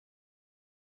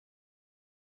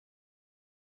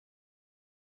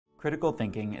Critical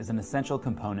thinking is an essential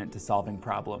component to solving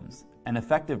problems, and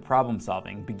effective problem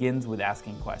solving begins with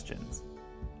asking questions.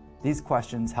 These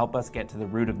questions help us get to the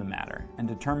root of the matter and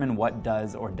determine what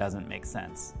does or doesn't make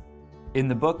sense. In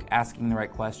the book Asking the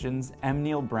Right Questions, M.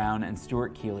 Neil Brown and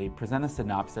Stuart Keeley present a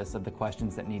synopsis of the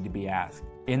questions that need to be asked,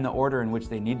 in the order in which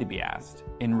they need to be asked,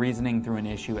 in reasoning through an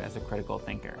issue as a critical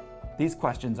thinker. These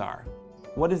questions are: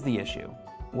 what is the issue?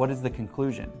 What is the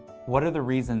conclusion? What are the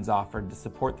reasons offered to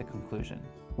support the conclusion?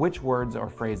 Which words or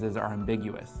phrases are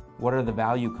ambiguous? What are the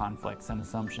value conflicts and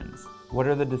assumptions? What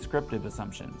are the descriptive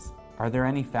assumptions? Are there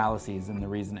any fallacies in the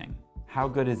reasoning? How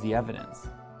good is the evidence?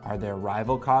 Are there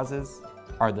rival causes?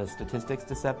 Are the statistics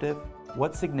deceptive?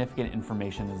 What significant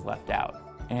information is left out?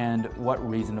 And what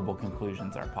reasonable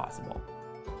conclusions are possible?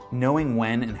 Knowing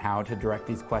when and how to direct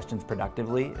these questions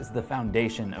productively is the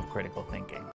foundation of critical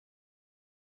thinking.